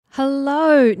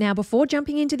Hello. Now, before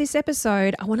jumping into this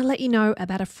episode, I want to let you know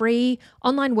about a free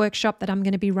online workshop that I'm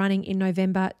going to be running in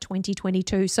November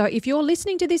 2022. So if you're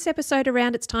listening to this episode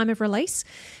around its time of release,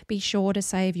 be sure to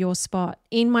save your spot.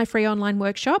 In my free online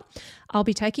workshop, I'll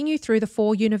be taking you through the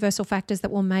 4 universal factors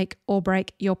that will make or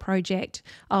break your project.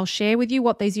 I'll share with you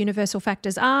what these universal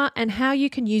factors are and how you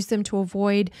can use them to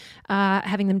avoid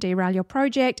having them derail your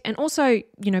project, and also,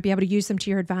 be able to use them to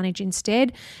your advantage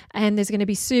instead. And there's going to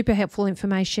be super helpful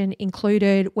information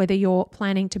included, whether you're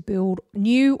planning to build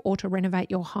new or to renovate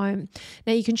your home.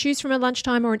 Now, you can choose from a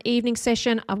lunchtime or an evening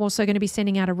session. I'm also going to be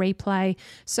sending out a replay.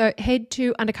 So head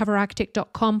to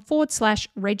undercoverarchitect.com/register,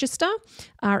 REGISTER,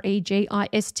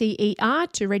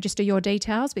 to register your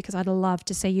details, because I'd love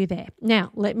to see you there. Now,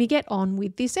 let me get on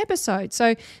with this episode.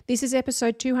 So this is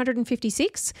episode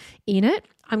 256. In it,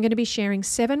 I'm going to be sharing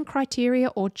 7 criteria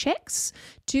or checks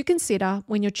to consider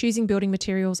when you're choosing building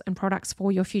materials and products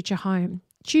for your future home.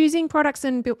 Choosing products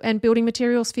and building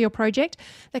materials for your project,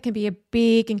 that can be a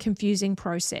big and confusing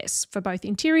process for both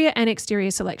interior and exterior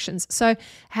selections. So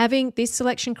having this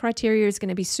selection criteria is going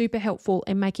to be super helpful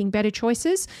in making better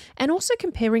choices and also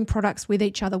comparing products with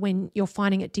each other when you're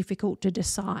finding it difficult to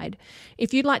decide.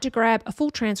 If you'd like to grab a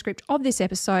full transcript of this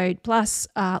episode, plus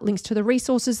links to the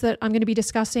resources that I'm going to be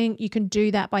discussing, you can do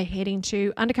that by heading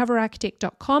to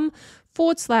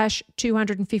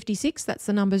undercoverarchitect.com/256. That's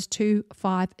the numbers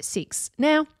 256.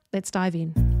 Now, let's dive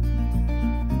in.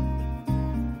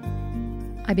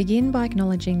 I begin by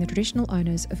acknowledging the traditional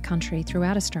owners of country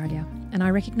throughout Australia, and I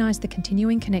recognise the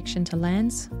continuing connection to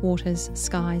lands, waters,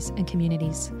 skies and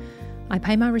communities. I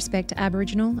pay my respect to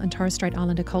Aboriginal and Torres Strait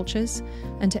Islander cultures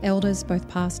and to elders both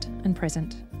past and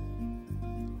present.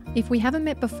 If we haven't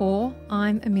met before,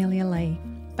 I'm Amelia Lee.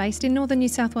 Based in northern New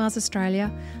South Wales, Australia,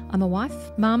 I'm a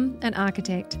wife, mum and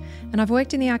architect, and I've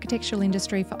worked in the architectural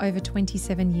industry for over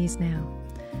 27 years now.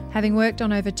 Having worked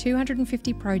on over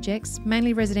 250 projects,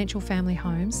 mainly residential family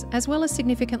homes, as well as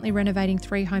significantly renovating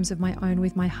 3 homes of my own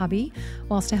with my hubby,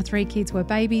 whilst our 3 kids were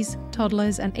babies,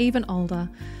 toddlers and even older,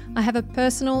 I have a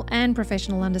personal and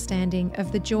professional understanding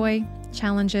of the joy,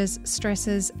 challenges,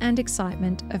 stresses and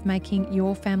excitement of making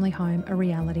your family home a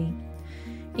reality.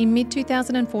 In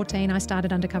mid-2014, I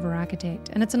started Undercover Architect,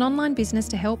 and it's an online business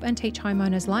to help and teach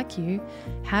homeowners like you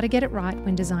how to get it right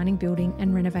when designing, building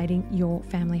and renovating your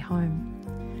family home.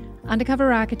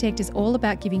 Undercover Architect is all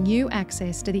about giving you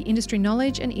access to the industry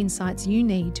knowledge and insights you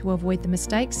need to avoid the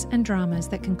mistakes and dramas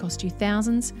that can cost you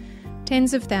thousands,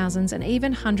 tens of thousands and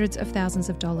even hundreds of thousands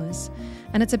of dollars.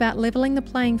 And it's about levelling the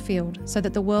playing field so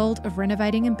that the world of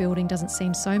renovating and building doesn't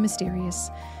seem so mysterious,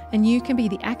 and you can be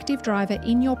the active driver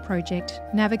in your project,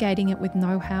 navigating it with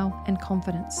know-how and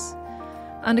confidence.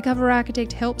 Undercover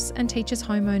Architect helps and teaches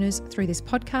homeowners through this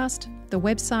podcast, the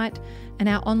website, and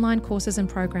our online courses and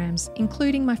programs,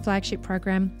 including my flagship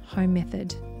program, Home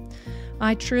Method.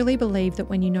 I truly believe that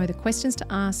when you know the questions to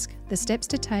ask, the steps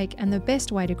to take, and the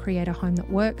best way to create a home that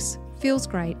works, feels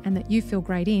great, and that you feel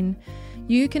great in,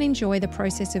 you can enjoy the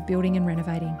process of building and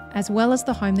renovating, as well as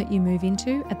the home that you move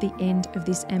into at the end of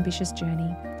this ambitious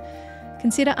journey.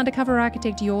 Consider Undercover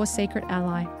Architect your secret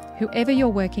ally, whoever you're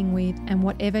working with and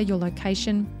whatever your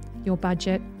location, your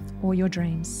budget, or your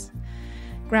dreams.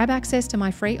 Grab access to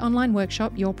my free online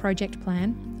workshop, Your Project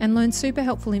Plan, and learn super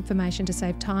helpful information to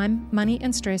save time, money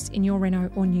and stress in your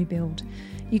reno or new build.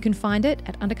 You can find it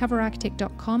at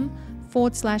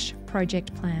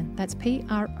undercoverarchitect.com/project plan. That's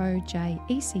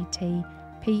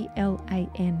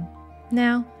PROJECTPLAN.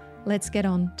 Now, let's get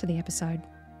on to the episode.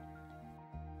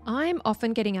 I'm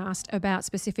often getting asked about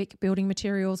specific building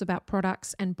materials, about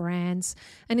products and brands.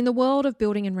 And in the world of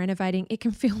building and renovating, it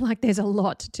can feel like there's a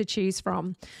lot to choose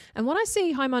from. And what I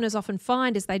see homeowners often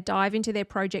find as they dive into their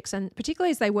projects, and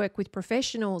particularly as they work with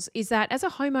professionals, is that as a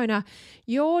homeowner,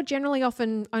 you're generally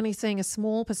often only seeing a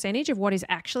small percentage of what is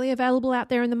actually available out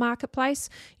there in the marketplace.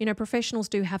 Professionals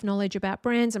do have knowledge about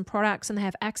brands and products, and they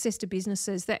have access to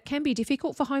businesses that can be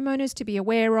difficult for homeowners to be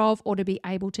aware of or to be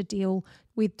able to deal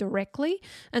with directly.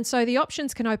 And so the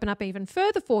options can open up even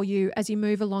further for you as you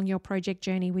move along your project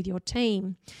journey with your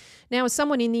team. Now, as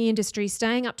someone in the industry,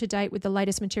 staying up to date with the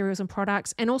latest materials and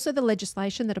products and also the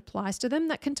legislation that applies to them,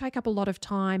 that can take up a lot of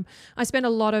time. I spend a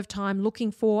lot of time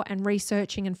looking for and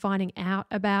researching and finding out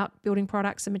about building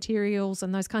products and materials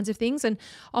and those kinds of things. And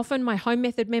often my Home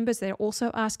Method members, they're also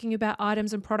asking about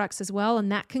items and products as well. And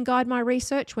that can guide my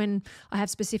research when I have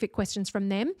specific questions from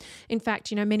them. In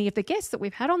fact, many of the guests that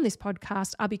we've had on this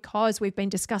podcast are because we've been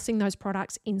discussing those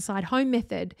products inside Home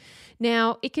Method.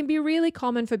 Now, it can be really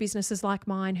common for businesses like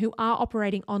mine who are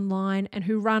operating online and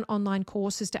who run online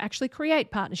courses to actually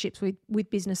create partnerships with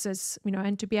businesses,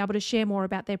 and to be able to share more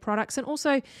about their products, and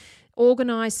also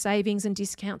organise savings and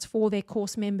discounts for their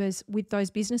course members with those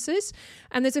businesses.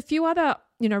 And there's a few other,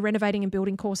 renovating and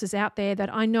building courses out there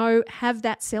that I know have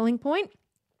that selling point,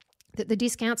 that the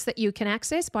discounts that you can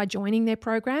access by joining their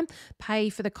program pay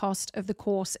for the cost of the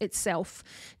course itself.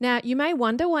 Now, you may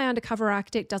wonder why Undercover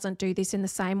Architect doesn't do this in the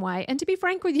same way. And to be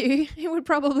frank with you, it would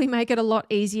probably make it a lot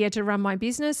easier to run my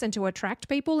business and to attract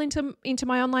people into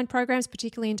my online programs,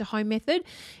 particularly into Home Method,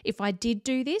 if I did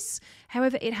do this.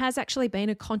 However, it has actually been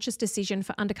a conscious decision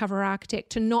for Undercover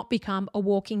Architect to not become a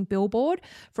walking billboard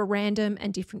for random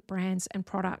and different brands and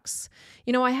products.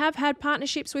 I have had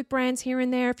partnerships with brands here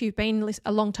and there. If you've been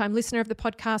a long-time listener of the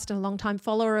podcast and a long-time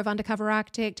follower of Undercover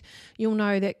Architect, you'll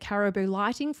know that Caribou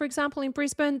Lighting, for example, in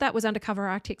Brisbane, that was Undercover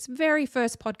Architect's very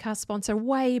first podcast sponsor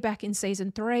way back in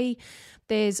season 3.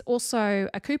 There's also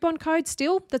a coupon code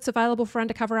still that's available for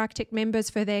Undercover Architect members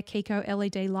for their Kiko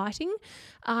LED lighting.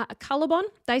 Colorbond,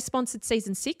 they sponsored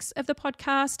season 6 of the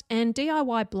podcast, and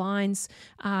DIY Blinds,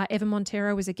 Evan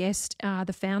Montero was a guest,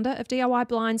 the founder of DIY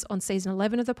Blinds, on season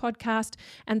 11 of the podcast,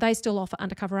 and they still offer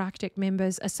Undercover Architect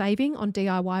members a saving on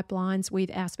DIY Blinds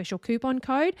with our special coupon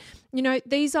code.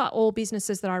 These are all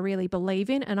businesses that I really believe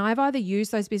in, and I've either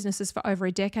used those businesses for over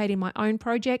a decade in my own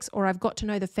projects, or I've got to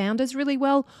know the founders really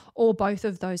well, or both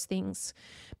of those things.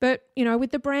 But,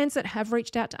 with the brands that have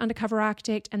reached out to Undercover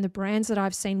Architect and the brands that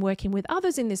I've seen working with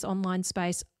others in this online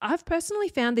space, I've personally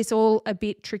found this all a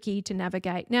bit tricky to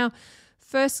navigate. Now,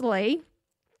 firstly,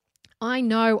 I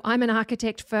know I'm an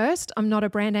architect first. I'm not a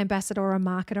brand ambassador or a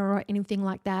marketer or anything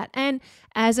like that. And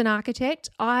as an architect,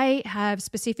 I have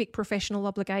specific professional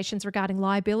obligations regarding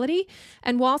liability.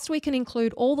 And whilst we can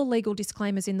include all the legal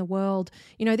disclaimers in the world,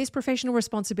 this professional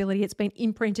responsibility, it's been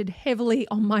imprinted heavily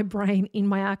on my brain in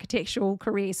my architectural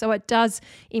career. So it does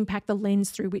impact the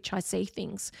lens through which I see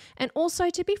things. And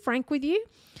also, to be frank with you,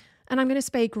 and I'm going to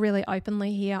speak really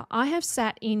openly here, I have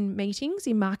sat in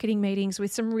marketing meetings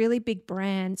with some really big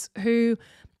brands who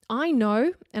I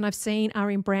know and I've seen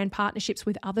are in brand partnerships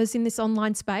with others in this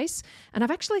online space. And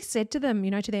I've actually said to them,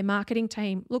 to their marketing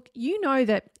team, look,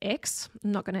 that X,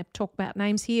 I'm not going to talk about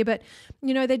names here, but,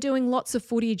 they're doing lots of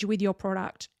footage with your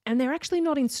product and they're actually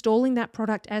not installing that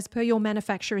product as per your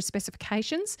manufacturer's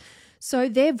specifications. So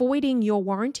they're voiding your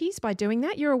warranties by doing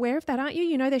that. You're aware of that, aren't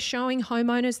you? They're showing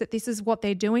homeowners that this is what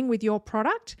they're doing with your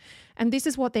product and this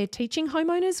is what they're teaching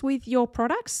homeowners with your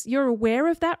products. You're aware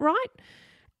of that, right?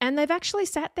 And they've actually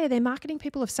sat there, their marketing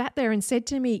people have sat there and said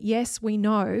to me, yes, we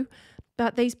know,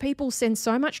 but these people send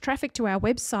so much traffic to our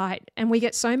website and we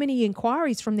get so many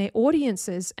inquiries from their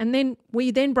audiences, and then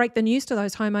we break the news to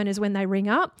those homeowners when they ring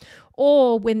up,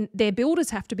 or when their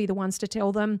builders have to be the ones to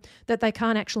tell them that they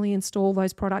can't actually install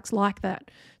those products like that.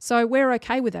 So we're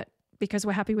okay with it because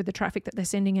we're happy with the traffic that they're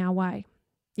sending our way.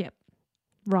 Yep,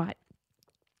 right.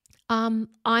 I'm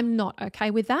not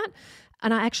okay with that,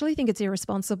 and I actually think it's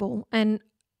irresponsible. And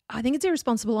I think it's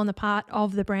irresponsible on the part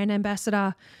of the brand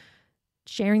ambassador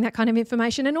sharing that kind of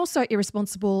information, and also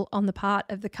irresponsible on the part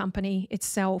of the company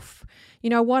itself.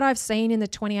 What I've seen in the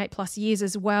 28 plus years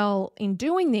as well in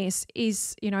doing this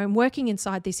is, in working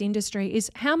inside this industry,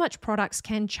 is how much products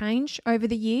can change over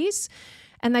the years.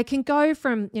 And they can go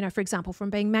from, for example,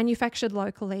 from being manufactured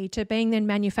locally to being then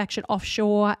manufactured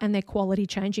offshore and their quality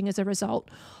changing as a result.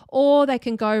 Or they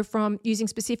can go from using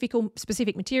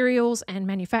specific materials and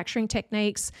manufacturing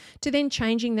techniques to then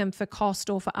changing them for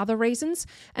cost or for other reasons.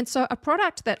 And so a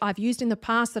product that I've used in the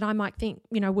past that I might think,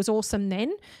 was awesome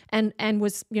then and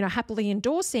was, happily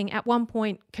endorsing, at one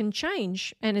point can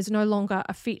change and is no longer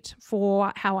a fit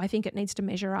for how I think it needs to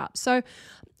measure up. So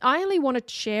I only want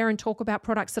to share and talk about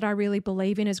products that I really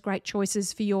believe in as great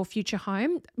choices for your future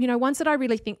home. Ones that I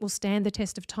really think will stand the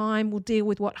test of time, will deal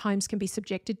with what homes can be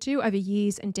subjected to over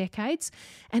years and decades,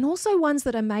 and also ones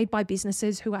that are made by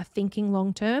businesses who are thinking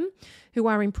long term, who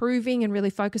are improving and really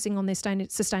focusing on their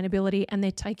sustainability, and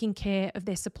they're taking care of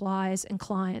their suppliers and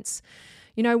clients.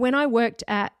 When I worked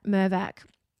at Mirvac,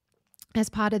 as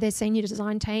part of their senior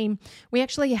design team,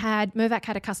 Mirvac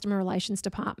had a customer relations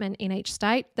department in each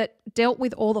state that dealt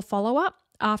with all the follow-up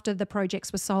after the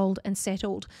projects were sold and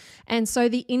settled. And so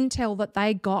the intel that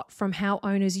they got from how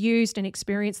owners used and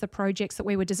experienced the projects that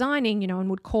we were designing, and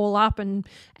would call up and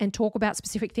talk about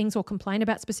specific things or complain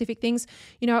about specific things,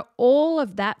 all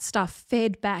of that stuff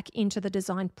fed back into the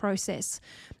design process.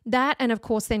 That, and of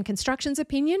course then construction's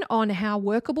opinion on how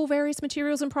workable various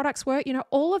materials and products were,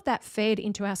 all of that fed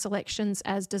into our selections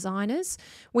as designers.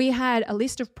 We had a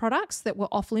list of products that were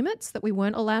off limits that we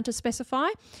weren't allowed to specify.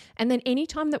 And then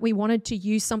anytime that we wanted to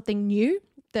use something new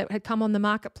that had come on the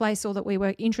marketplace or that we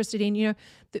were interested in,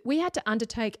 that we had to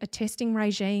undertake a testing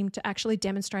regime to actually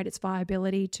demonstrate its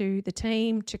viability to the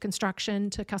team, to construction,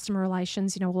 to customer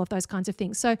relations, all of those kinds of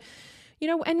things. So,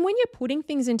 and when you're putting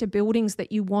things into buildings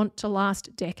that you want to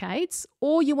last decades,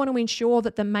 or you want to ensure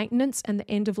that the maintenance and the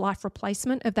end-of-life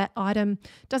replacement of that item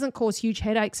doesn't cause huge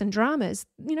headaches and dramas,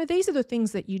 these are the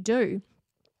things that you do.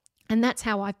 And that's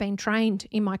how I've been trained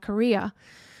in my career.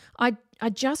 I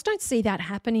just don't see that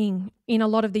happening in a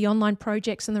lot of the online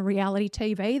projects and the reality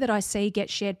TV that I see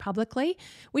get shared publicly,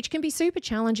 which can be super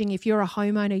challenging if you're a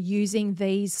homeowner using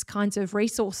these kinds of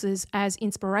resources as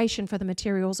inspiration for the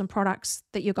materials and products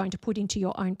that you're going to put into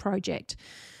your own project.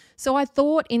 So I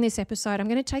thought in this episode, I'm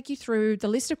going to take you through the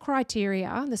list of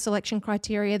criteria, the selection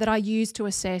criteria that I use to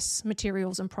assess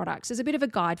materials and products as a bit of a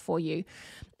guide for you.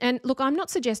 And look, I'm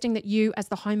not suggesting that you as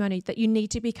the homeowner, that you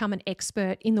need to become an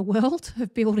expert in the world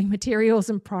of building materials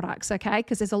and products, okay?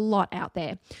 Because there's a lot out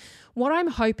there. What I'm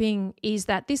hoping is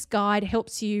that this guide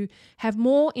helps you have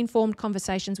more informed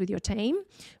conversations with your team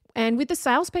and with the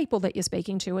salespeople that you're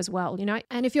speaking to as well,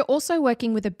 And if you're also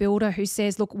working with a builder who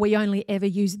says, look, we only ever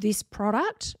use this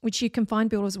product, which you can find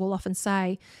builders will often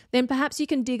say, then perhaps you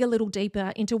can dig a little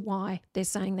deeper into why they're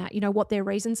saying that, what their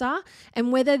reasons are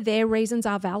and whether their reasons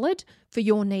are valid for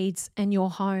your needs and your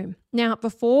home. Now,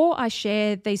 before I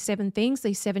share these 7 things,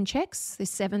 these 7 checks,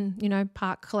 these 7,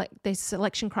 these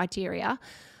selection criteria,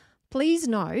 please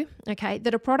know, okay,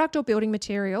 that a product or building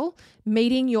material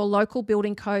meeting your local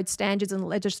building code standards and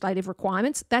legislative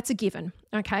requirements, that's a given,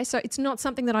 okay? So it's not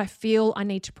something that I feel I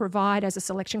need to provide as a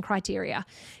selection criteria.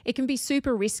 It can be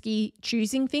super risky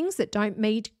choosing things that don't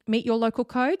meet your local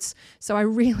codes, so I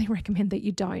really recommend that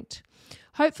you don't.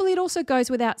 Hopefully, it also goes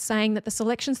without saying that the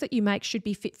selections that you make should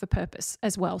be fit for purpose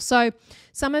as well. So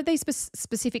some of these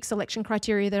specific selection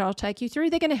criteria that I'll take you through,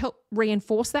 they're going to help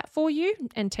reinforce that for you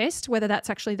and test whether that's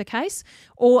actually the case,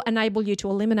 or enable you to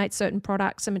eliminate certain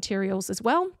products and materials as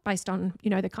well based on,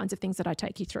 the kinds of things that I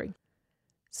take you through.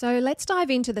 So let's dive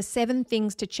into the 7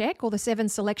 things to check, or the 7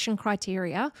 selection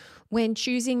criteria when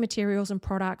choosing materials and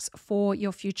products for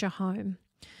your future home.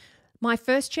 My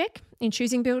first check in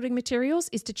choosing building materials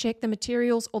is to check the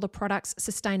materials or the product's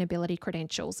sustainability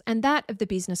credentials, and that of the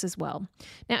business as well.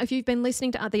 Now, if you've been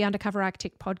listening to the Undercover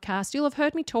Architect podcast, you'll have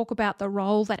heard me talk about the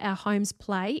role that our homes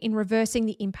play in reversing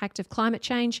the impact of climate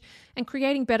change and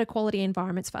creating better quality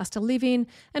environments for us to live in,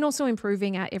 and also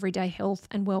improving our everyday health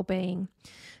and well-being.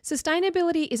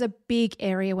 Sustainability is a big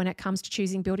area when it comes to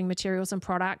choosing building materials and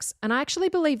products, and I actually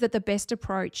believe that the best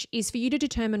approach is for you to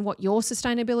determine what your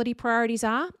sustainability priorities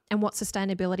are and what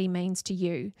sustainability means to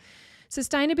you.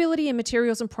 Sustainability in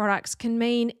materials and products can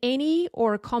mean any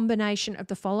or a combination of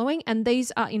the following, and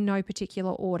these are in no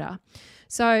particular order.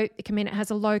 So it can mean it has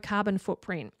a low carbon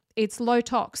footprint. It's low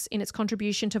tox in its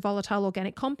contribution to volatile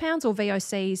organic compounds, or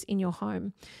VOCs, in your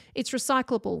home. It's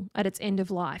recyclable at its end of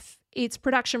life. Its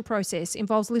production process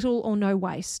involves little or no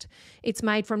waste. It's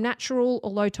made from natural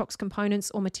or low tox components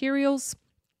or materials.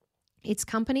 Its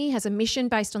company has a mission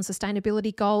based on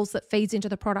sustainability goals that feeds into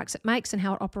the products it makes and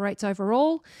how it operates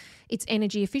overall. It's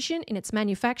energy efficient in its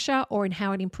manufacture or in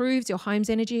how it improves your home's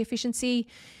energy efficiency.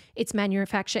 Its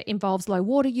manufacture involves low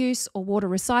water use or water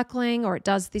recycling, or it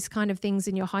does this kind of things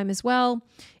in your home as well.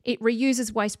 It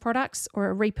reuses waste products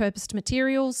or repurposed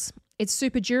materials. It's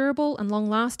super durable and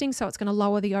long-lasting, so it's going to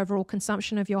lower the overall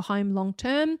consumption of your home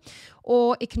long-term,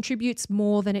 or it contributes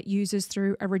more than it uses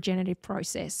through a regenerative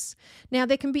process. Now,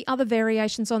 there can be other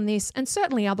variations on this and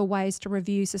certainly other ways to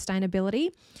review sustainability,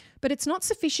 but it's not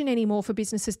sufficient anymore for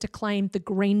businesses to claim the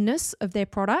greenness of their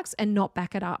products and not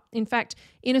back it up. In fact,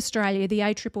 in Australia, the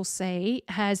ACCC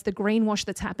has the greenwash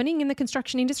that's happening in the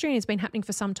construction industry, and it's been happening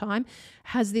for some time,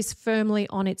 has this firmly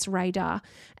on its radar.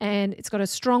 And it's got a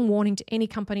strong warning to any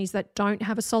companies that don't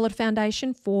have a solid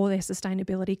foundation for their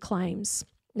sustainability claims.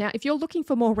 Now, if you're looking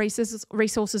for more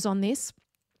resources on this,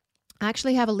 I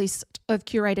actually have a list of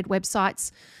curated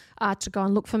websites to go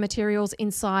and look for materials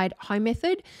inside Home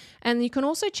Method. And you can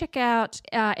also check out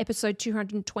episode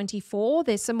 224.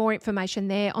 There's some more information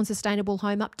there on sustainable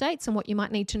home updates and what you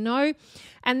might need to know.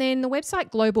 And then the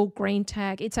website Global Green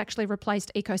Tag, it's actually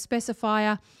replaced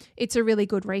Eco-Specifier. It's a really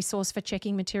good resource for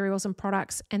checking materials and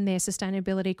products and their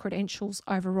sustainability credentials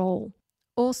overall.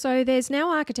 Also, there's now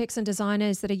architects and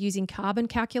designers that are using carbon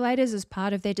calculators as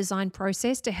part of their design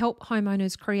process to help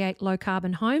homeowners create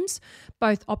low-carbon homes,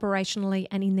 both operationally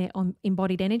and in their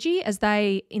embodied energy, as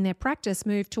they, in their practice,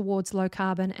 move towards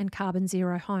low-carbon and carbon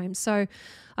zero homes. So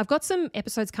I've got some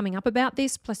episodes coming up about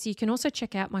this, plus you can also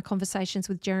check out my conversations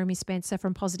with Jeremy Spencer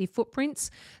from Positive Footprints.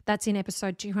 That's in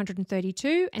episode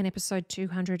 232 and episode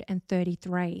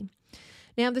 233.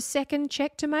 Now, the second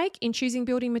check to make in choosing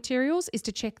building materials is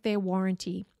to check their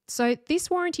warranty. So this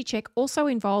warranty check also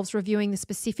involves reviewing the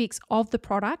specifics of the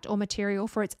product or material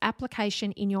for its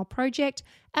application in your project,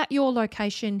 at your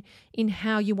location, in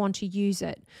how you want to use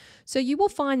it. So you will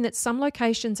find that some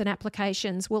locations and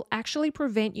applications will actually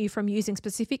prevent you from using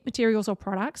specific materials or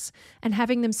products and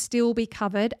having them still be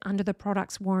covered under the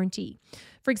product's warranty.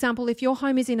 For example, if your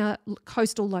home is in a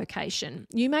coastal location,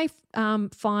 you may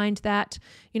find that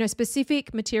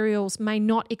specific materials may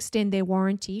not extend their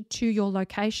warranty to your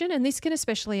location, and this can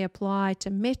especially apply to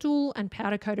metal and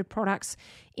powder-coated products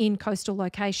in coastal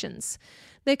locations.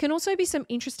 There can also be some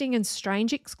interesting and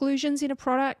strange exclusions in a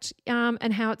product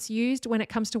and how it's used when it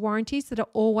comes to warranties that are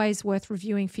always worth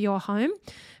reviewing for your home.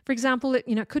 For example,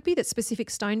 it could be that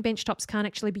specific stone bench tops can't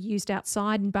actually be used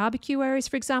outside in barbecue areas,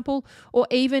 for example, or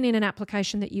even in an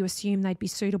application that you assume they'd be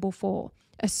suitable for.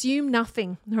 Assume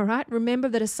nothing, all right? Remember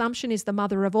that assumption is the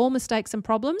mother of all mistakes and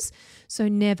problems, so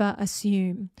never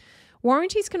assume.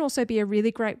 Warranties can also be a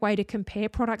really great way to compare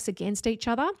products against each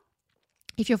other.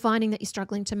 If you're finding that you're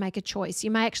struggling to make a choice,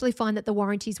 you may actually find that the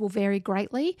warranties will vary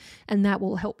greatly, and that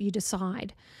will help you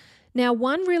decide. Now,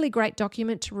 one really great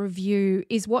document to review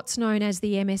is what's known as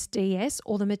the MSDS,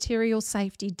 or the Material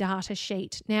Safety Data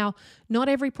Sheet. Now, not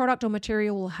every product or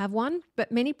material will have one,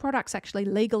 but many products actually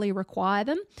legally require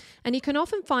them. And you can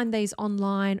often find these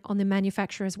online on the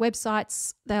manufacturer's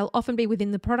websites. They'll often be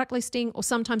within the product listing, or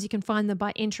sometimes you can find them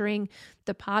by entering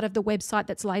the part of the website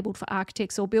that's labelled for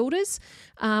architects or builders,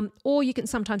 or you can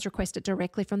sometimes request it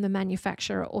directly from the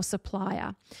manufacturer or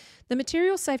supplier. The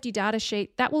Material Safety Data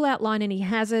Sheet, that will outline any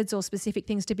hazards or specific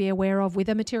things to be aware of with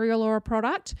a material or a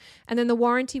product. And then the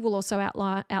warranty will also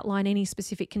outline any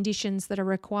specific conditions that are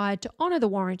required to honour the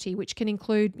warranty, which can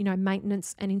include,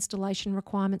 maintenance and installation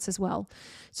requirements as well.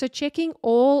 So checking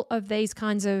all of these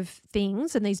kinds of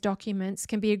things and these documents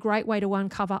can be a great way to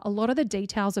uncover a lot of the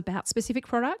details about specific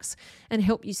products and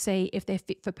help you see if they're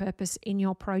fit for purpose in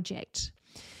your project.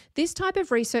 This type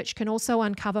of research can also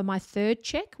uncover my third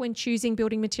check when choosing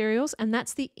building materials, and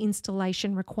that's the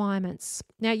installation requirements.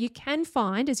 Now, you can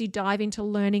find as you dive into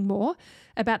learning more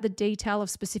about the detail of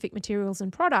specific materials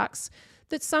and products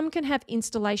that some can have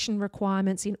installation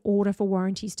requirements in order for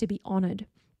warranties to be honoured.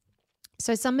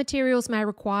 So some materials may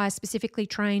require specifically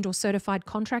trained or certified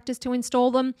contractors to install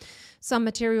them. Some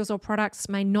materials or products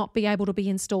may not be able to be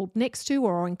installed next to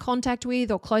or in contact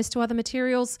with or close to other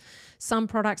materials. Some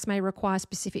products may require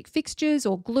specific fixtures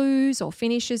or glues or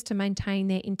finishes to maintain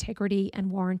their integrity and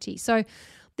warranty. So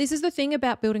this is the thing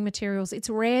about building materials. It's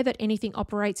rare that anything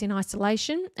operates in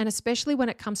isolation, and especially when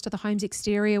it comes to the home's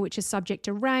exterior, which is subject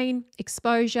to rain,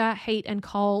 exposure, heat and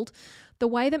cold. The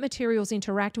way that materials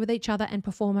interact with each other and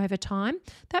perform over time,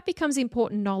 that becomes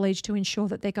important knowledge to ensure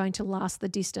that they're going to last the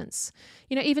distance.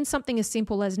 Even something as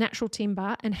simple as natural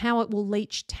timber and how it will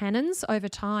leach tannins over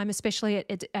time, especially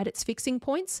at its fixing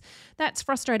points, that's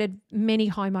frustrated many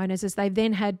homeowners as they've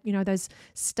then had, those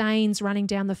stains running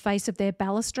down the face of their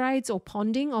balustrades or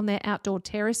ponding on their outdoor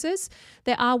terraces.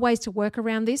 There are ways to work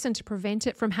around this and to prevent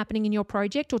it from happening in your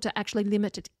project, or to actually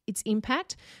limit its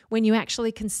impact when you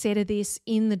actually consider this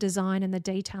in the design and the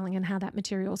detailing and how that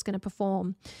material is going to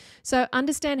perform. So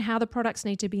understand how the products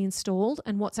need to be installed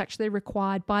and what's actually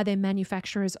required by their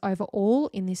manufacturers overall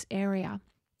in this area.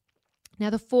 Now,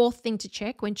 the fourth thing to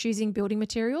check when choosing building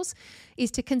materials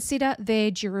is to consider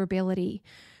their durability.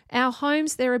 Our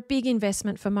homes, they're a big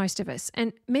investment for most of us.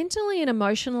 And mentally and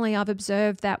emotionally, I've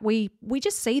observed that we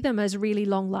just see them as really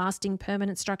long-lasting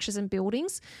permanent structures and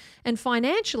buildings. And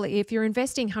financially, if you're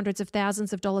investing hundreds of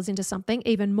thousands of dollars into something,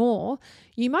 even more,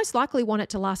 you most likely want it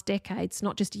to last decades,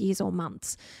 not just years or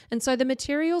months. And so the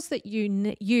materials that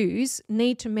you use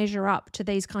need to measure up to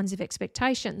these kinds of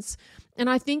expectations. And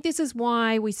I think this is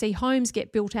why we see homes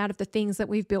get built out of the things that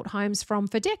we've built homes from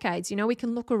for decades. We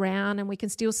can look around and we can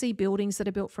still see buildings that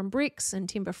are built from bricks and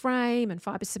timber frame and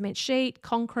fibre cement sheet,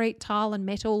 concrete, tile and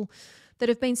metal that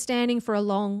have been standing for a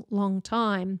long, long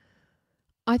time.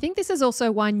 I think this is also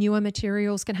why newer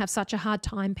materials can have such a hard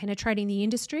time penetrating the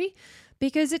industry,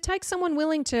 because it takes someone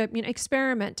willing to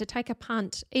experiment, to take a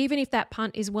punt, even if that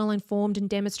punt is well informed and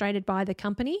demonstrated by the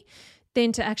company,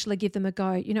 then to actually give them a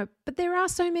go. But there are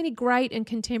so many great and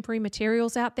contemporary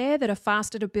materials out there that are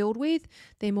faster to build with.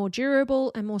 They're more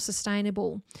durable and more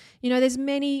sustainable. There's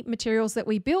many materials that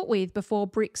we built with before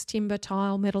bricks, timber,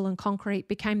 tile, metal and concrete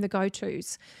became the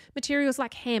go-tos. Materials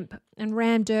like hemp and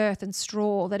rammed earth and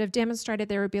straw that have demonstrated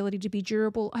their ability to be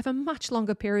durable over much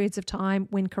longer periods of time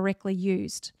when correctly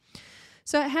used.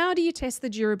 So how do you test the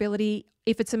durability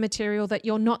if it's a material that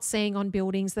you're not seeing on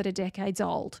buildings that are decades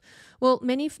old? Well,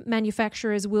 many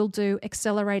manufacturers will do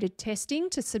accelerated testing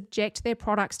to subject their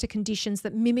products to conditions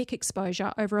that mimic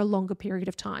exposure over a longer period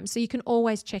of time. So you can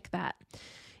always check that.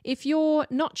 If you're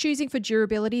not choosing for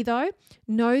durability though,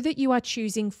 know that you are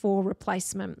choosing for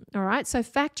replacement, all right? So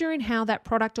factor in how that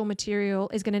product or material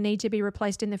is going to need to be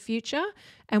replaced in the future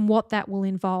and what that will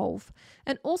involve.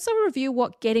 And also review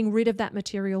what getting rid of that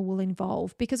material will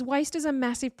involve, because waste is a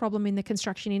massive problem in the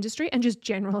construction industry and just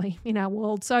generally in our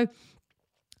world. So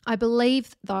I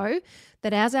believe, though,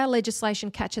 that as our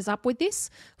legislation catches up with this,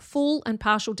 full and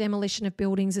partial demolition of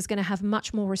buildings is going to have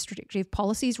much more restrictive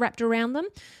policies wrapped around them.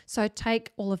 So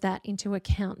take all of that into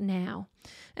account now.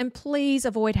 And please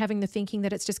avoid having the thinking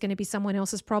that it's just going to be someone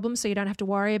else's problem so you don't have to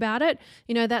worry about it.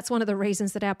 You know, that's one of the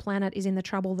reasons that our planet is in the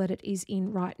trouble that it is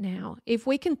in right now. If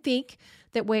we can think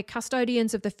that we're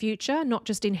custodians of the future, not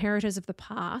just inheritors of the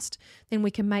past, then we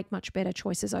can make much better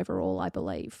choices overall, I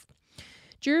believe.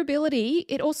 Durability,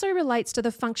 it also relates to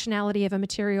the functionality of a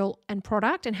material and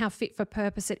product and how fit for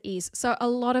purpose it is. So a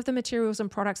lot of the materials and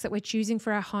products that we're choosing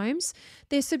for our homes,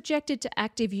 they're subjected to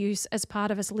active use as part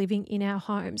of us living in our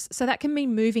homes. So that can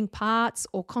mean moving parts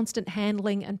or constant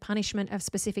handling and punishment of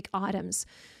specific items.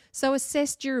 So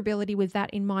assess durability with that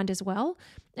in mind as well,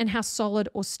 and how solid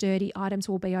or sturdy items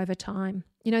will be over time.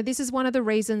 You know, this is one of the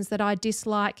reasons that I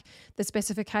dislike the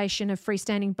specification of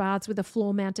freestanding baths with a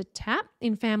floor-mounted tap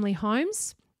in family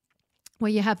homes,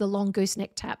 where you have the long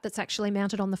gooseneck tap that's actually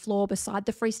mounted on the floor beside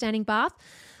the freestanding bath.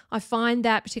 I find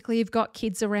that particularly if you've got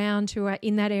kids around who are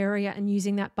in that area and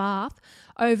using that bath,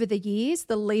 over the years,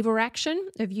 the lever action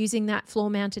of using that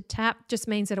floor-mounted tap just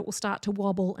means that it will start to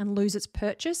wobble and lose its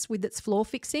purchase with its floor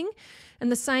fixing. And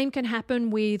the same can happen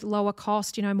with lower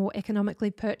cost, you know, more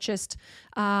economically purchased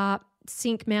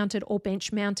sink-mounted or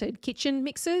bench-mounted kitchen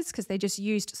mixers, because they're just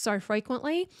used so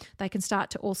frequently. They can start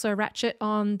to also ratchet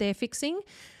on their fixing.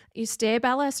 Your stair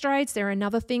balustrades, they're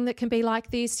another thing that can be like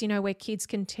this, you know, where kids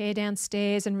can tear down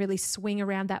stairs and really swing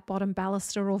around that bottom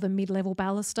baluster or the mid-level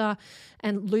baluster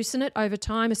and loosen it over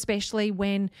time, especially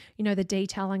when, you know, the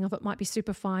detailing of it might be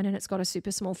super fine and it's got a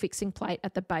super small fixing plate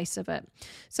at the base of it.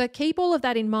 So keep all of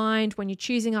that in mind when you're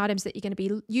choosing items that you're going to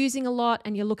be using a lot,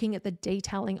 and you're looking at the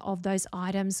detailing of those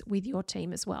items with your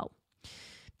team as well.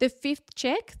 The fifth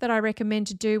check that I recommend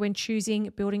to do when choosing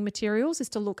building materials is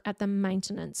to look at the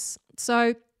maintenance.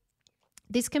 So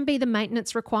this can be the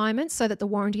maintenance requirements so that the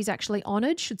warranty is actually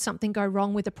honoured should something go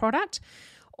wrong with the product,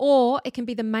 or it can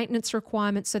be the maintenance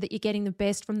requirements so that you're getting the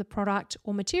best from the product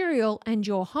or material and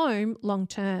your home long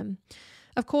term.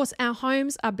 Of course, our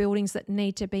homes are buildings that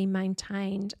need to be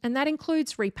maintained, and that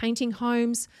includes repainting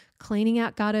homes, cleaning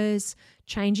out gutters,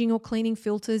 changing or cleaning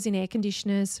filters in air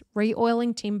conditioners,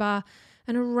 re-oiling timber,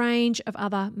 and a range of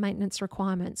other maintenance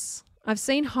requirements. I've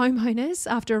seen homeowners,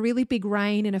 after a really big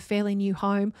rain in a fairly new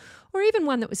home, or even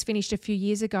one that was finished a few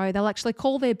years ago, they'll actually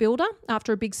call their builder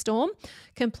after a big storm,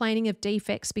 complaining of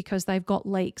defects because they've got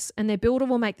leaks. And their builder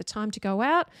will make the time to go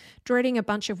out, dreading a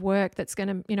bunch of work that's going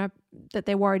to, you know, that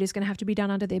they're worried is going to have to be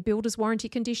done under their builder's warranty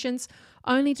conditions,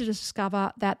 only to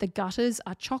discover that the gutters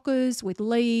are chockers with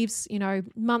leaves, you know,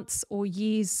 months or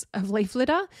years of leaf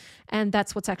litter, and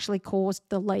that's what's actually caused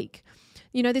the leak.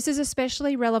 You know, this is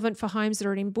especially relevant for homes that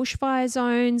are in bushfire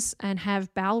zones and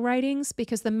have BAL ratings,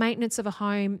 because the maintenance of a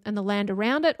home and the land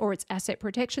around it, or its asset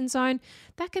protection zone,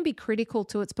 that can be critical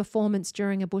to its performance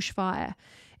during a bushfire.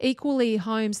 Equally,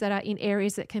 homes that are in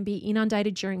areas that can be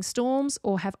inundated during storms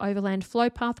or have overland flow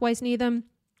pathways near them,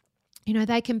 you know,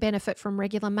 they can benefit from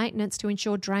regular maintenance to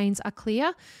ensure drains are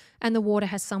clear and the water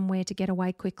has somewhere to get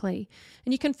away quickly.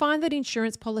 And you can find that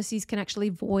insurance policies can actually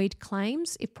void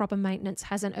claims if proper maintenance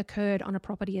hasn't occurred on a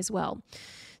property as well.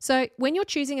 So when you're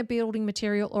choosing a building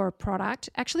material or a product,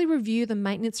 actually review the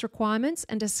maintenance requirements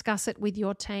and discuss it with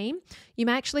your team. You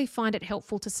may actually find it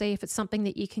helpful to see if it's something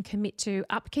that you can commit to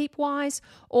upkeep-wise,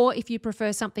 or if you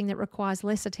prefer something that requires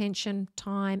less attention,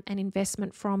 time, and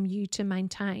investment from you to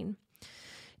maintain.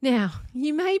 Now,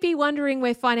 you may be wondering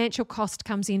where financial cost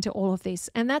comes into all of this,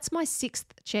 and that's my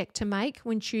sixth check to make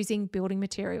when choosing building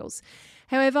materials.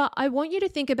 However, I want you to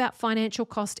think about financial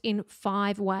cost in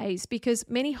 5 ways, because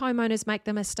many homeowners make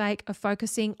the mistake of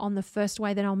focusing on the first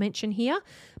way that I'll mention here,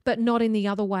 but not in the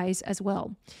other ways as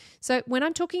well. So when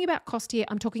I'm talking about cost here,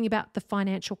 I'm talking about the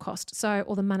financial cost,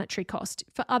 or the monetary cost.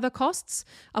 For other costs,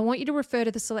 I want you to refer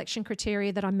to the selection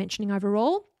criteria that I'm mentioning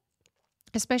overall,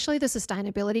 especially the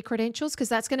sustainability credentials, because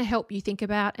that's going to help you think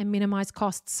about and minimize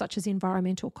costs such as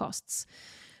environmental costs.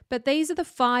 But these are the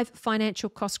 5 financial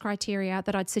cost criteria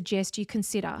that I'd suggest you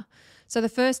consider. So the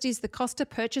first is the cost to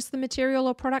purchase the material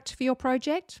or product for your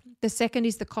project. The second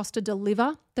is the cost to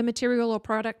deliver the material or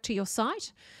product to your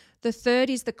site. The third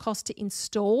is the cost to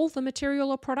install the material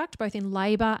or product, both in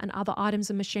labour and other items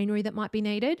and machinery that might be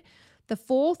needed. The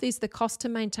fourth is the cost to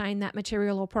maintain that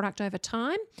material or product over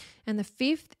time. And the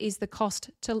fifth is the cost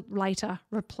to later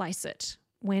replace it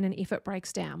when and if it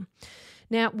breaks down.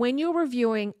 Now, when you're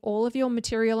reviewing all of your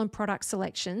material and product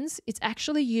selections, it's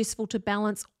actually useful to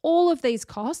balance all of these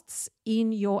costs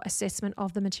in your assessment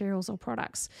of the materials or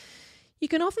products. You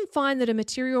can often find that a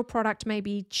material product may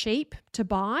be cheap to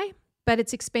buy, but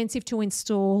it's expensive to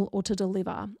install or to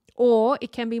deliver. Or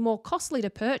it can be more costly to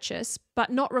purchase,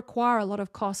 but not require a lot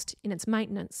of cost in its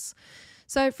maintenance.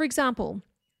 So, for example,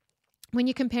 when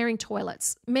you're comparing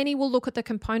toilets, many will look at the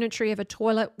componentry of a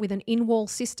toilet with an in-wall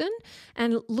cistern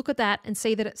and look at that and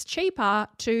see that it's cheaper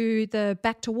to the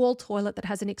back-to-wall toilet that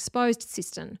has an exposed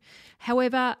cistern.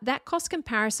 However, that cost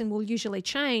comparison will usually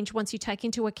change once you take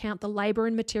into account the labour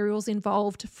and materials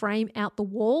involved to frame out the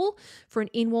wall for an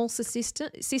in-wall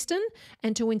cistern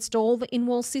and to install the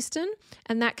in-wall cistern,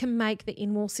 and that can make the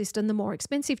in-wall cistern the more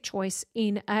expensive choice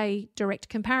in a direct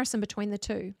comparison between the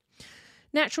two.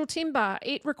 Natural timber,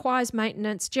 it requires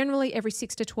maintenance generally every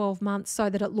 6 to 12 months so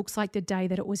that it looks like the day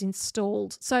that it was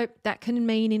installed. So that can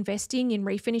mean investing in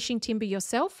refinishing timber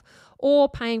yourself or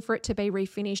paying for it to be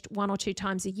refinished 1 or 2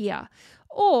 times a year.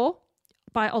 Or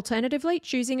by alternatively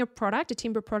choosing a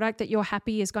timber product that you're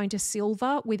happy is going to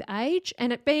silver with age,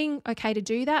 and it being okay to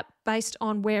do that based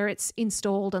on where it's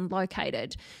installed and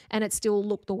located and it still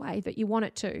look the way that you want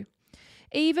it to.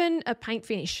 Even a paint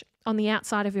finish on the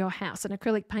outside of your house, an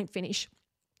acrylic paint finish,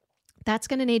 that's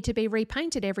going to need to be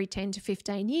repainted every 10 to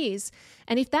 15 years.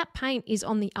 And if that paint is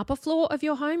on the upper floor of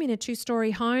your home in a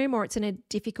 2-story home or it's in a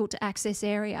difficult to access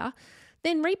area,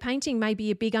 then repainting may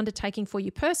be a big undertaking for you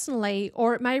personally,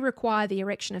 or it may require the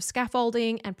erection of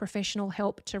scaffolding and professional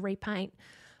help to repaint.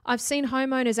 I've seen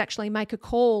homeowners actually make a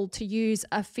call to use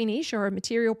a finish or a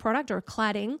material product or a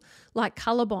cladding like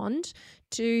Colorbond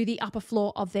to the upper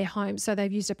floor of their home. So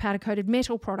they've used a powder-coated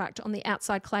metal product on the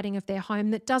outside cladding of their home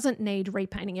that doesn't need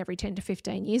repainting every 10 to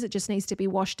 15 years. It just needs to be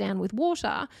washed down with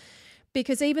water.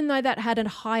 Because even though that had a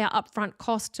higher upfront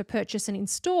cost to purchase and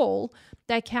install,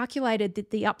 they calculated that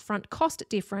the upfront cost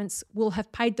difference will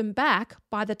have paid them back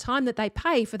by the time that they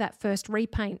pay for that first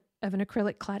repaint of an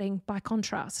acrylic cladding by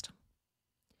contrast.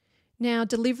 Now,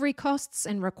 delivery costs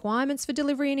and requirements for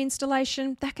delivery and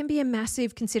installation, that can be a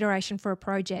massive consideration for a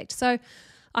project. So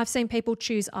I've seen people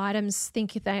choose items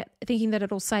thinking that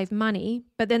it'll save money,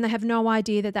 but then they have no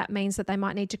idea that means that they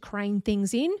might need to crane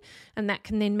things in, and that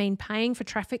can then mean paying for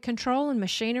traffic control and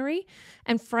machinery.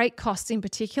 And freight costs in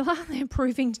particular, they're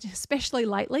proving, especially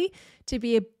lately, to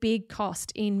be a big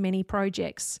cost in many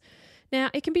projects. Now,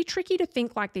 it can be tricky to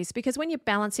think like this because when you're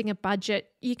balancing a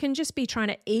budget, you can just be trying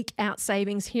to eke out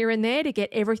savings here and there to get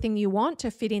everything you want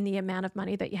to fit in the amount of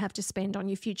money that you have to spend on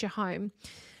your future home.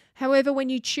 However, when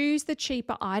you choose the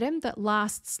cheaper item that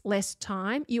lasts less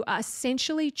time, you are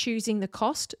essentially choosing the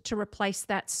cost to replace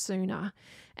that sooner.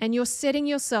 And you're setting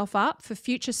yourself up for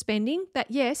future spending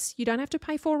that, yes, you don't have to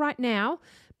pay for right now,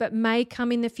 but may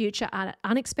come in the future at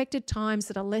unexpected times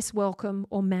that are less welcome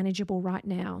or manageable right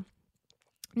now.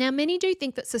 Now, many do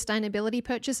think that sustainability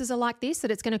purchases are like this,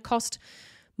 that it's going to cost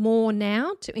more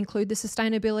now to include the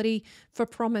sustainability for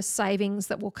promised savings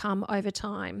that will come over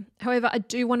time. However, I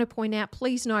do want to point out,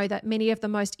 please know that many of the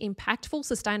most impactful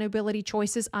sustainability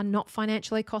choices are not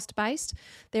financially cost-based.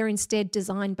 They're instead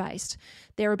design-based.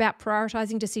 They're about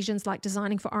prioritising decisions like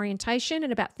designing for orientation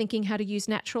and about thinking how to use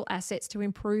natural assets to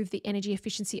improve the energy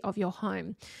efficiency of your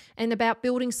home, and about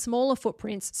building smaller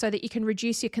footprints so that you can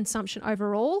reduce your consumption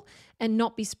overall and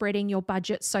not be spreading your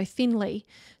budget so thinly.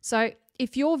 So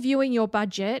if you're viewing your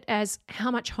budget as how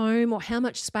much home or how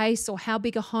much space or how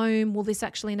big a home will this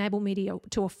actually enable me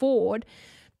to afford,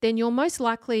 then you're most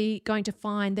likely going to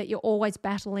find that you're always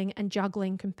battling and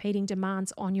juggling competing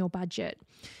demands on your budget.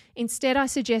 Instead, I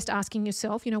suggest asking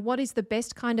yourself, what is the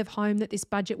best kind of home that this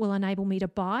budget will enable me to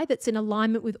buy that's in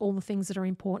alignment with all the things that are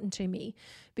important to me?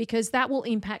 Because that will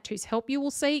impact whose help you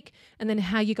will seek and then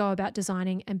how you go about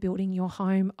designing and building your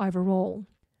home overall.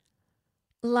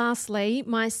 Lastly,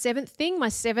 my seventh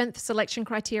selection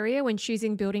criteria when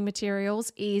choosing building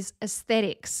materials is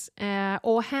aesthetics,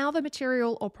 or how the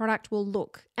material or product will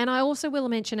look. And I also will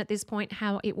mention at this point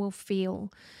how it will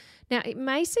feel. Now, it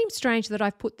may seem strange that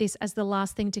I've put this as the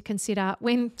last thing to consider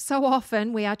when so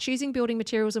often we are choosing building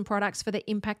materials and products for the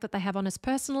impact that they have on us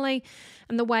personally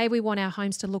and the way we want our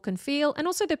homes to look and feel, and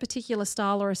also the particular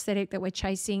style or aesthetic that we're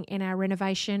chasing in our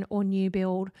renovation or new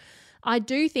build. I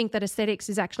do think that aesthetics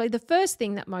is actually the first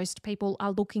thing that most people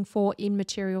are looking for in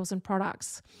materials and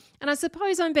products. And I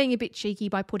suppose I'm being a bit cheeky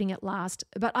by putting it last,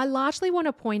 but I largely want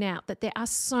to point out that there are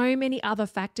so many other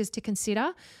factors to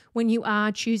consider when you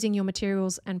are choosing your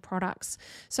materials and products.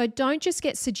 So don't just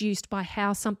get seduced by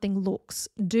how something looks.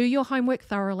 Do your homework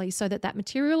thoroughly so that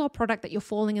material or product that you're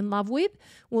falling in love with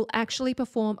will actually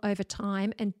perform over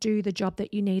time and do the job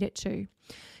that you need it to.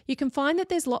 You can find that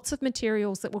there's lots of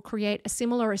materials that will create a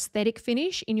similar aesthetic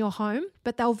finish in your home,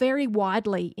 but they'll vary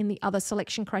widely in the other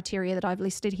selection criteria that I've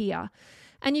listed here.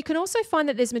 And you can also find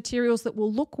that there's materials that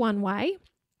will look one way,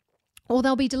 or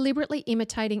they'll be deliberately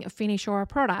imitating a finish or a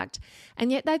product,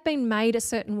 and yet they've been made a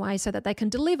certain way so that they can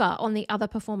deliver on the other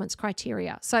performance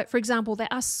criteria. So, for example, there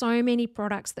are so many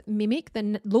products that mimic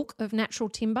the look of natural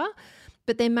timber,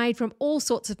 but they're made from all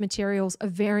sorts of materials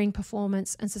of varying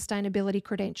performance and sustainability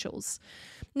credentials.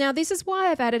 Now, this is why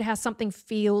I've added how something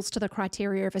feels to the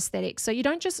criteria of aesthetics. So you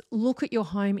don't just look at your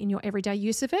home in your everyday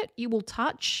use of it, you will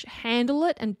touch, handle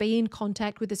it, and be in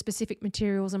contact with the specific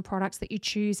materials and products that you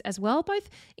choose as well, both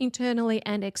internally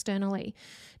and externally.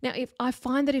 Now, if I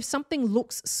find that if something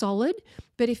looks solid,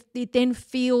 but if it then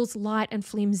feels light and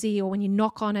flimsy, or when you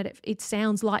knock on it, it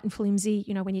sounds light and flimsy,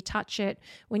 when you touch it,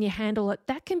 when you handle it,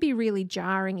 that can be really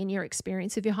jarring in your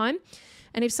experience of your home.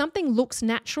 And if something looks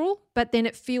natural, but then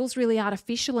it feels really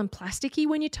artificial and plasticky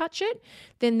when you touch it,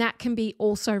 then that can be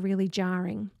also really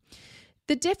jarring.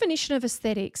 The definition of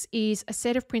aesthetics is a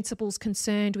set of principles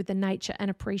concerned with the nature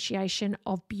and appreciation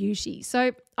of beauty.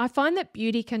 So I find that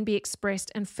beauty can be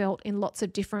expressed and felt in lots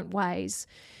of different ways.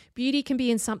 Beauty can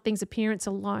be in something's appearance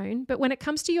alone, but when it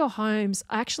comes to your homes,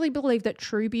 I actually believe that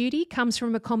true beauty comes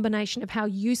from a combination of how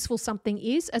useful something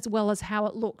is as well as how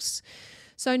it looks.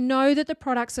 So know that the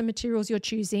products and materials you're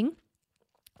choosing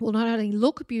will not only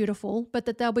look beautiful, but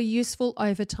that they'll be useful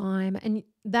over time. And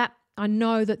that I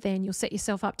know that then you'll set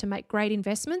yourself up to make great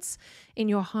investments in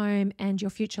your home and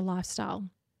your future lifestyle.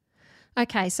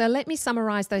 Okay, so let me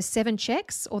summarize those 7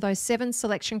 checks or those 7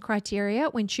 selection criteria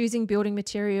when choosing building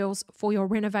materials for your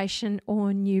renovation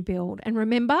or new build. And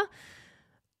remember,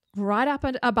 right up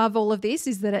and above all of this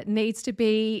is that it needs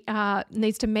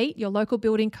to meet your local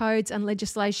building codes and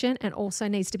legislation, and also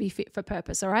needs to be fit for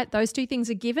purpose. All right, those 2 things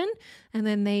are given, and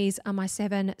then these are my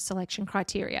 7 selection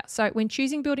criteria. So when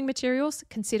choosing building materials,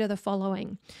 consider the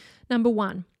following. Number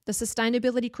 1, the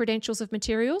sustainability credentials of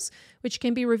materials, which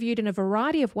can be reviewed in a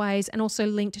variety of ways and also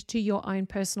linked to your own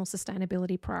personal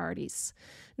sustainability priorities.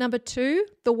 Number 2,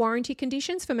 the warranty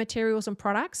conditions for materials and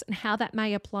products and how that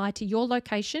may apply to your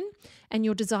location and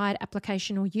your desired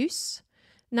application or use.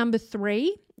 Number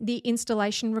 3, the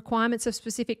installation requirements of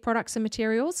specific products and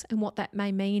materials and what that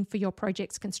may mean for your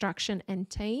project's construction and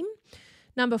team.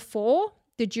 Number 4,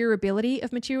 the durability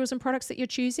of materials and products that you're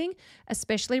choosing,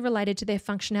 especially related to their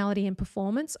functionality and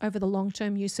performance over the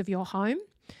long-term use of your home.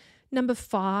 Number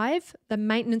 5, the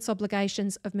maintenance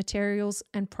obligations of materials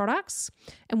and products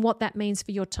and what that means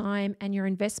for your time and your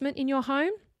investment in your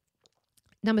home.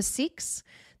 Number 6,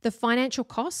 the financial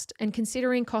cost, and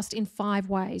considering cost in 5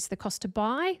 ways: the cost to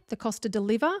buy, the cost to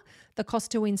deliver, the cost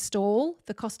to install,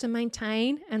 the cost to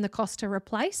maintain, and the cost to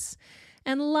replace.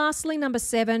 And lastly, number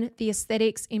 7, the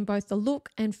aesthetics in both the look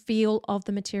and feel of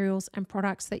the materials and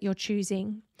products that you're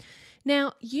choosing.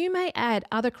 Now, you may add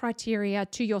other criteria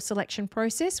to your selection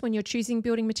process when you're choosing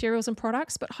building materials and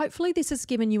products, but hopefully this has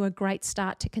given you a great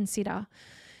start to consider.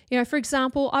 For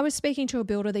example, I was speaking to a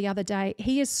builder the other day.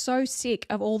 He is so sick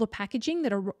of all the packaging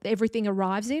that everything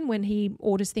arrives in when he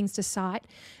orders things to site,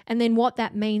 and then what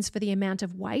that means for the amount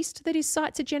of waste that his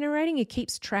sites are generating. He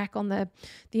keeps track on the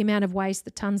amount of waste,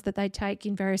 the tons that they take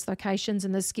in various locations,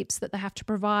 and the skips that they have to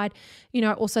provide.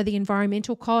 Also the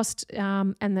environmental cost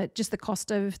and the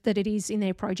cost of that it is in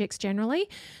their projects generally.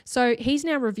 So he's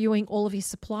now reviewing all of his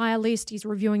supplier list. He's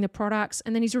reviewing the products,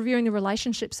 and then he's reviewing the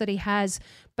relationships that he has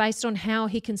based on how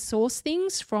he can source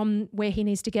things from where he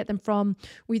needs to get them from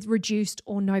with reduced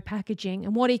or no packaging,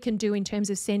 and what he can do in terms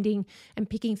of sending and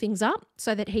picking things up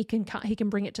so that he can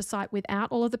bring it to site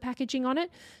without all of the packaging on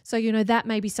it. So, that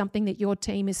may be something that your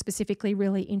team is specifically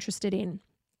really interested in.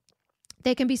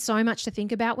 There can be so much to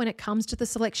think about when it comes to the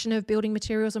selection of building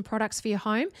materials and products for your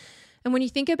home. And when you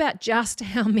think about just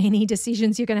how many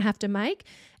decisions you're going to have to make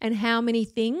and how many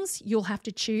things you'll have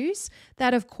to choose,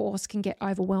 that of course can get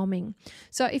overwhelming.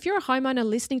 So if you're a homeowner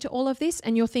listening to all of this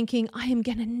and you're thinking, I am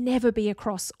going to never be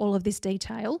across all of this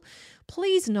detail,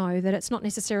 please know that it's not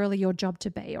necessarily your job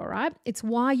to be, all right? It's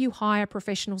why you hire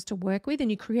professionals to work with and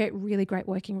you create really great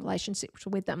working relationships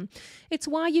with them. It's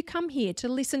why you come here to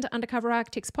listen to Undercover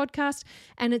Architects podcast,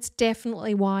 and it's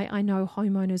definitely why I know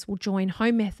homeowners will join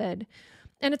Home Method.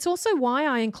 And it's also why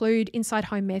I include Inside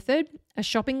Home Method, a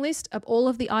shopping list of all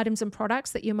of the items and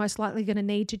products that you're most likely going to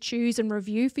need to choose and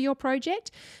review for your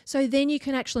project. So then you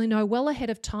can actually know well ahead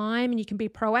of time and you can be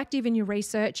proactive in your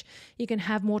research. You can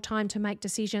have more time to make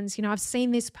decisions. You know, I've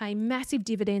seen this pay massive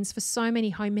dividends for so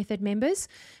many Home Method members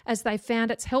as they found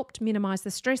it's helped minimize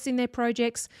the stress in their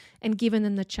projects and given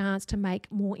them the chance to make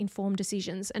more informed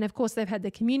decisions. And of course, they've had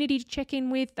the community to check in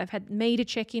with, they've had me to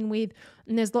check in with,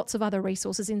 and there's lots of other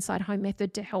resources inside Home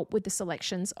Method to help with the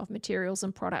selections of materials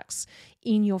and products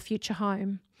in your future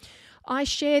home. I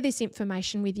share this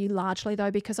information with you largely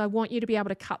though because I want you to be able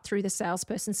to cut through the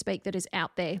salesperson speak that is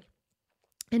out there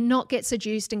and not get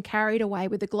seduced and carried away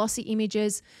with the glossy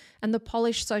images and the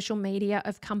polished social media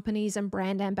of companies and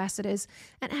brand ambassadors,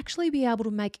 and actually be able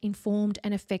to make informed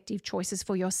and effective choices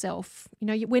for yourself. You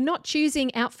know, we're not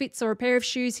choosing outfits or a pair of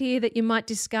shoes here that you might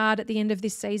discard at the end of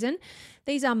this season.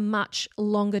 These are much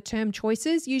longer term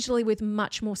choices, usually with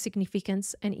much more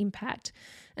significance and impact.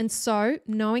 And so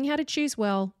knowing how to choose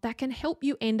well, that can help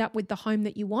you end up with the home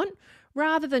that you want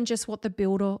rather than just what the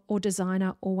builder or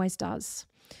designer always does.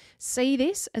 See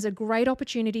this as a great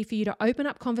opportunity for you to open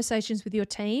up conversations with your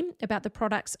team about the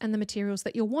products and the materials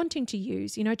that you're wanting to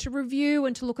use, you know, to review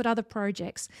and to look at other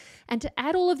projects and to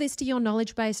add all of this to your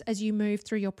knowledge base as you move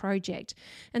through your project.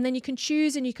 And then you can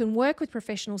choose and you can work with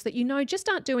professionals that you know just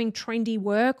aren't doing trendy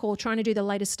work or trying to do the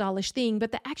latest stylish thing,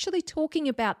 but they're actually talking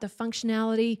about the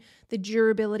functionality, the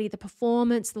durability, the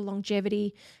performance, the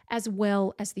longevity, as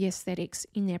well as the aesthetics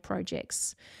in their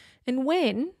projects. And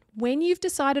when you've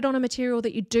decided on a material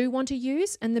that you do want to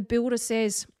use and the builder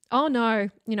says, oh no,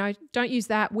 you know, don't use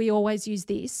that, we always use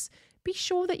this, be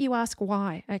sure that you ask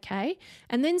why, okay?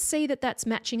 And then see that that's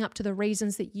matching up to the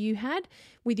reasons that you had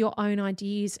with your own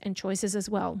ideas and choices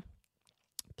as well.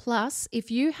 Plus,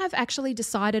 if you have actually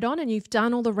decided on and you've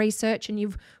done all the research and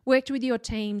you've worked with your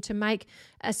team to make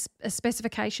a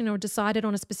specification or decided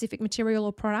on a specific material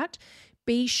or product,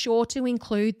 be sure to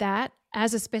include that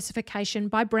as a specification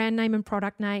by brand name and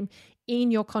product name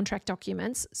in your contract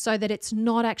documents so that it's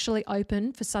not actually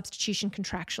open for substitution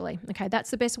contractually. Okay, that's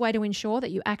the best way to ensure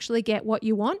that you actually get what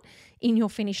you want in your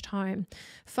finished home.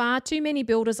 Far too many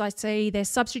builders I see, they're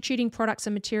substituting products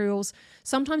and materials,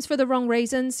 sometimes for the wrong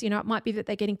reasons. You know, it might be that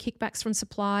they're getting kickbacks from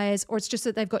suppliers, or it's just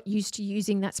that they've got used to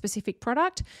using that specific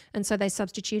product and so they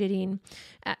substitute it in.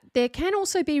 There can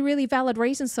also be really valid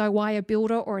reasons though why a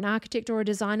builder or an architect or a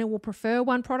designer will prefer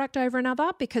one product over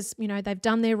another because, you know, they've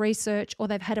done their research or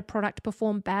they've had a product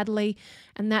perform badly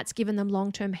and that's given them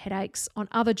long-term headaches on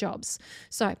other jobs.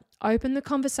 So open the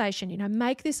conversation, you know,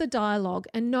 make this a dialogue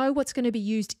and know what's going to be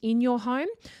used in your home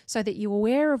so that you're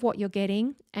aware of what you're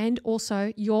getting and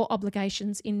also your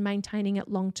obligations in maintaining it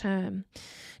long term.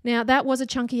 Now, that was a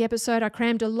chunky episode. I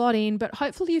crammed a lot in, but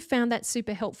hopefully you found that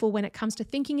super helpful when it comes to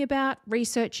thinking about,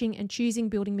 researching and choosing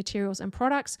building materials and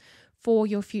products for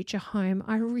your future home.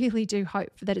 I really do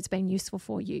hope that it's been useful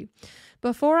for you.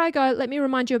 Before I go, let me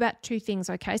remind you about two things,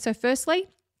 okay? So firstly,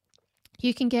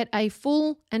 you can get a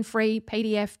full and free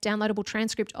PDF downloadable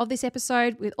transcript of this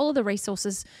episode with all of the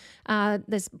resources.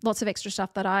 There's lots of extra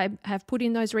stuff that I have put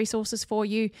in those resources for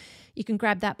you. You can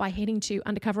grab that by heading to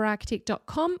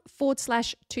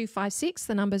undercoverarchitect.com/256.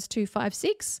 The number's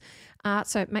 256.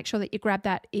 So make sure that you grab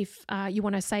that if you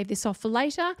want to save this off for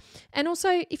later. And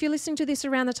also, if you're listening to this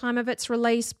around the time of its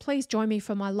release, please join me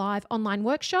for my live online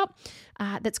workshop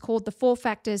that's called The 4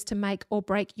 Factors to Make or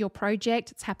Break Your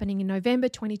Project. It's happening in November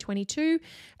 2022.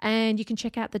 And you can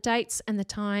check out the dates and the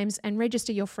times and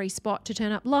register your free spot to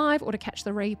turn up live or to catch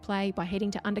the replay by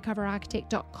heading to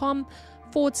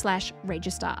undercoverarchitect.com/register,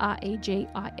 REGISTER.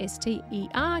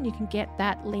 And you can get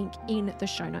that link in the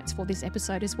show notes for this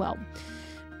episode as well.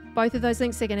 Both of those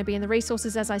links are going to be in the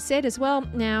resources, as I said, as well.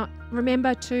 Now,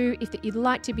 remember too, if you'd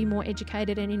like to be more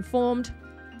educated and informed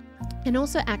and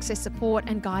also access support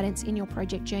and guidance in your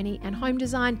project journey and home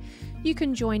design, you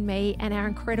can join me and our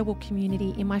incredible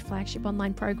community in my flagship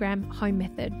online program, Home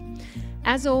Method.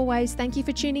 As always, thank you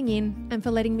for tuning in and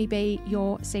for letting me be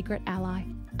your secret ally.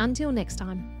 Until next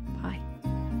time.